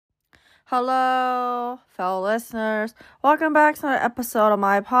Hello, fellow listeners. Welcome back to another episode of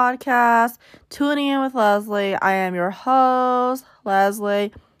my podcast, Tuning In with Leslie. I am your host,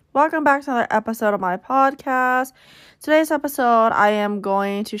 Leslie. Welcome back to another episode of my podcast. Today's episode, I am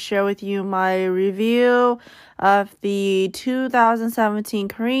going to share with you my review of the 2017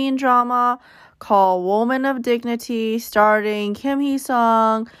 Korean drama called Woman of Dignity, starring Kim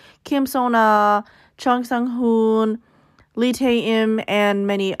Hee-sung, Kim So-na, Chung Sang-hoon, Lee Tae-im, and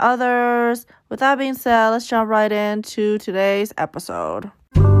many others. With that being said, let's jump right into today's episode.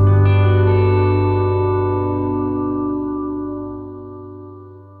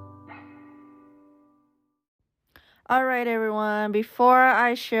 Alright everyone, before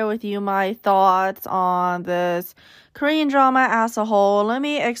I share with you my thoughts on this Korean drama as a whole, let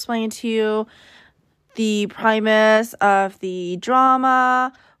me explain to you the premise of the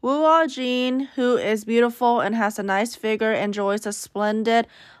drama. Woo Ah-jin, who is beautiful and has a nice figure, enjoys a splendid,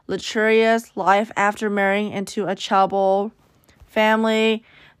 luxurious life after marrying into a chaebol family.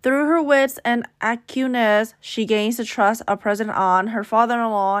 Through her wits and acuteness, she gains the trust of President An, her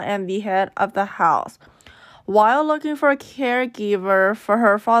father-in-law, and the head of the house. While looking for a caregiver for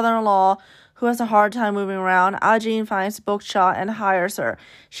her father-in-law, who has a hard time moving around, Ah-jin finds Bok-cha and hires her.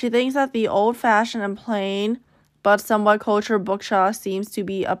 She thinks that the old-fashioned and plain but somewhat cultured Bok-cha seems to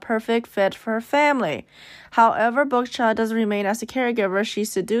be a perfect fit for her family. However, Bok-cha doesn't remain as a caregiver. She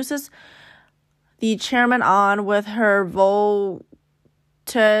seduces the chairman An with her voluptuous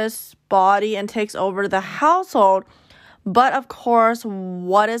body and takes over the household. But of course,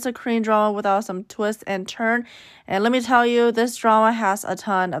 what is a Korean drama without some twist and turn? And let me tell you, this drama has a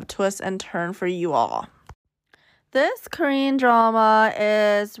ton of twists and turn for you all. This Korean drama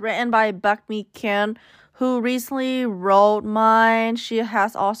is written by Bakmi Kim, who recently wrote Mine. She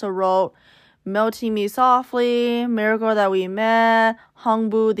has also wrote Melting Me Softly, Miracle That We Met,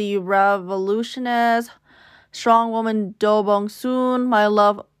 Hongbu the Revolutionist, Strong Woman Do Bong Soon, My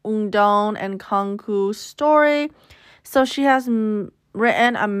Love Ungdong, and Kangkoo Story. So she has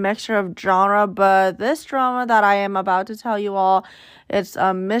written a mixture of genre, but this drama that I am about to tell you all, it's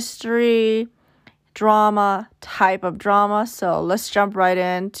a mystery drama type of drama. So let's jump right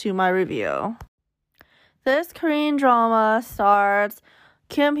into my review. This Korean drama stars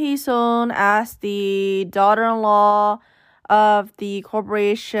Kim Hee-sung as the daughter-in-law of the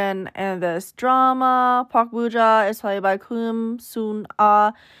corporation in this drama. Park Boo-ja is played by Kim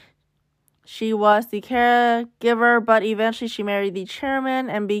Sun-ah. She was the caregiver, but eventually she married the chairman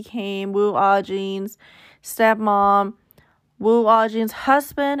and became Woo Ah-jin's stepmom. Woo Ah-jin's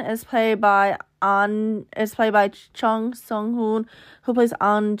husband is played by Chung Sung-hoon, who plays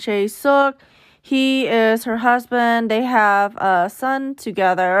An Jae-suk. He is her husband. They have a son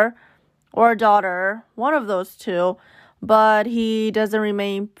together, or a daughter, one of those two, but he doesn't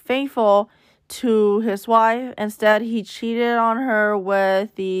remain faithful to his wife. Instead, he cheated on her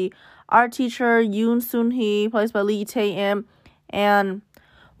with the art teacher Yoon Sun-hee, played by Lee Tae-im, and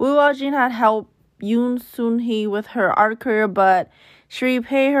Woo Ah-jin had helped Yoon Sun-hee with her art career, but she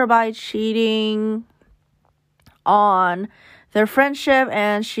repaid her by cheating on their friendship,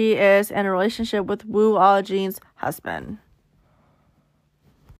 and she is in a relationship with Woo Ah-jin's husband.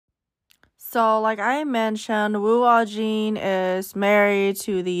 So, like I mentioned, Woo Ah-jin is married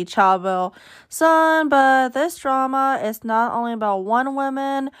to the chaebol son, but this drama is not only about one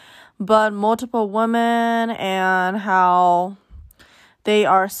woman, but multiple women, and how they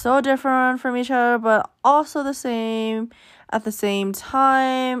are so different from each other, but also the same at the same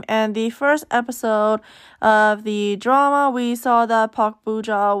time. And the first episode of the drama, we saw that Park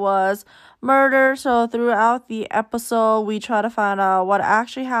Boo-ja was murdered. So throughout the episode, we try to find out what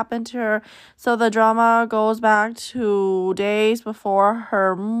actually happened to her. So the drama goes back to days before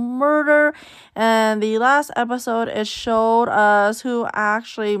her murder. And the last episode, it showed us who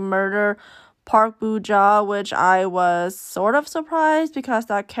actually murdered Park Boo-ja, which I was sort of surprised because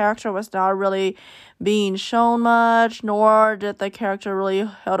that character was not really being shown much, nor did the character really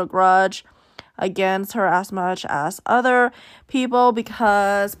hold a grudge against her as much as other people,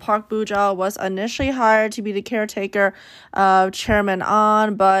 because Park Boo-ja was initially hired to be the caretaker of Chairman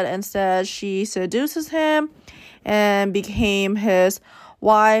An, but instead she seduces him and became his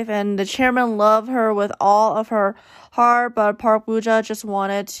wife, and the chairman loved her with all of her heart, but Park Boo-ja just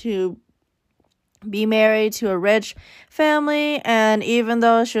wanted to be married to a rich family, and even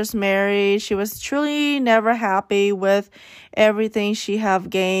though she was married, she was truly never happy with everything she have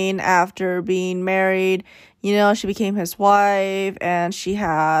gained after being married. You know, she became his wife, and she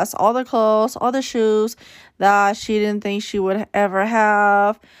has all the clothes, all the shoes that she didn't think she would ever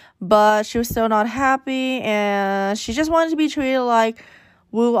have, but she was still not happy, and she just wanted to be treated like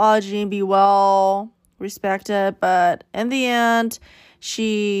Woo Ah-jin be well respected, but in the end,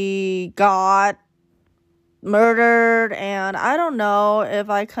 she got murdered, and I don't know if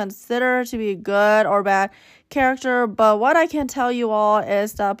I consider her to be a good or bad character, but what I can tell you all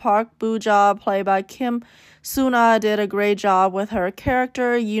is that Park Bo-ja, played by Kim Suna, did a great job with her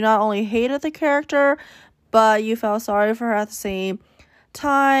character. You not only hated the character, but you felt sorry for her at the same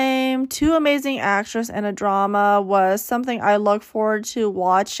time. Two amazing actresses in a drama was something I look forward to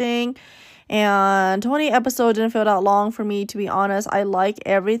watching. And 20 episodes didn't feel that long for me, to be honest. I like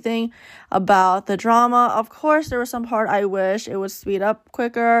everything about the drama. Of course, there was some part I wish it would speed up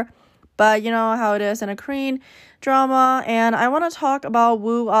quicker, but you know how it is in a Korean drama. And I want to talk about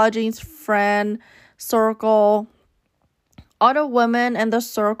Woo Ah-jin's friend circle. All the women in the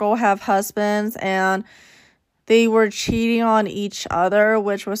circle have husbands, and they were cheating on each other,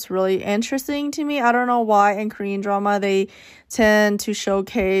 which was really interesting to me. I don't know why in Korean drama they tend to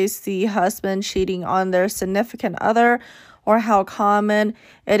showcase the husband cheating on their significant other, or how common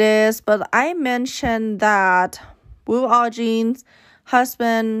it is. But I mentioned that Woo Ah-jin's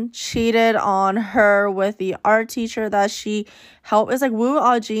husband cheated on her with the art teacher that she helped. It's like Woo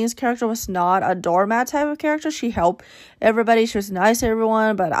Ah-jin's character was not a doormat type of character. She helped everybody. She was nice to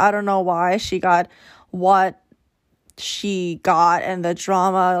everyone, but I don't know why she got what she got in the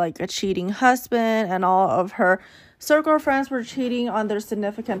drama, like a cheating husband, and all of her circle of friends were cheating on their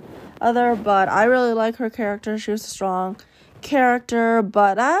significant other. But I really like her character. She was a strong character,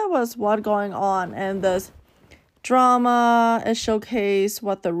 but that was what going on in this drama. It showcased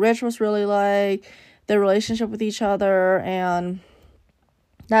what the rich was really like, their relationship with each other, and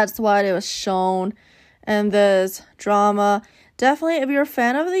that's what it was shown in this drama. Definitely, if you're a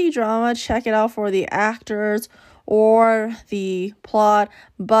fan of the drama, check it out for the actors or the plot.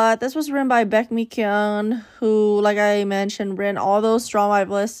 But this was written by Baek Mi-kyun, who, like I mentioned, written all those drama I've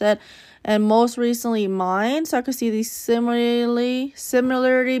listed, and most recently Mine. So I could see the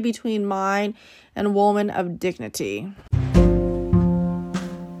similarity between Mine and Woman of Dignity.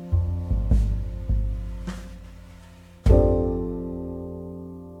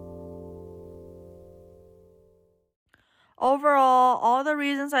 Overall, all the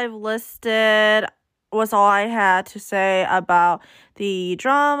reasons I've listed was all I had to say about the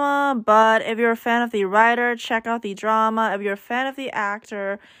drama. But if you're a fan of the writer, check out the drama. If you're a fan of the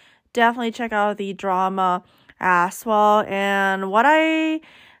actor, definitely check out the drama as well. And what I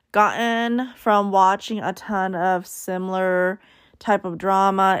gotten from watching a ton of similar type of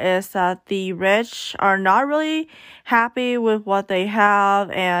drama is that the rich are not really happy with what they have,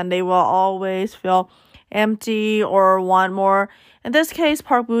 and they will always feel empty or want more. In this case,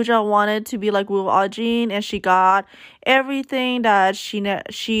 Park Bo-ja wanted to be like Woo Ah-jin, and she got everything that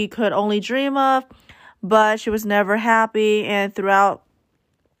she could only dream of, but she was never happy. And throughout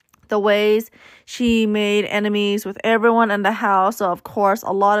the ways, she made enemies with everyone in the house. So of course,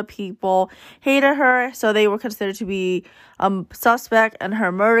 a lot of people hated her, so they were considered to be suspect in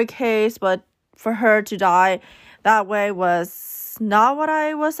her murder case. But for her to die that way was not what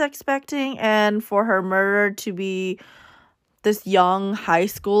I was expecting, and for her murder to be this young high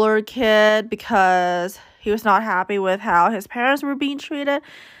schooler kid because he was not happy with how his parents were being treated.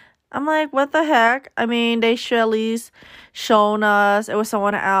 I'm like, what the heck? I mean, they should at least shown us it was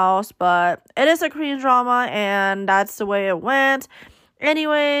someone else, but it is a Korean drama, and that's the way it went.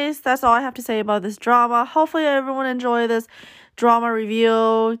 Anyways, that's all I have to say about this drama. Hopefully everyone enjoyed this drama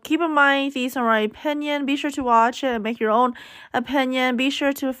review. Keep in mind, these are my opinion. Be sure to watch it and make your own opinion. Be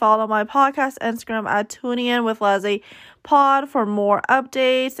sure to follow my podcast Instagram at Tuning In with Leslie Pod for more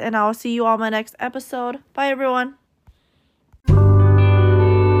updates, and I'll see you on my next episode. Bye everyone.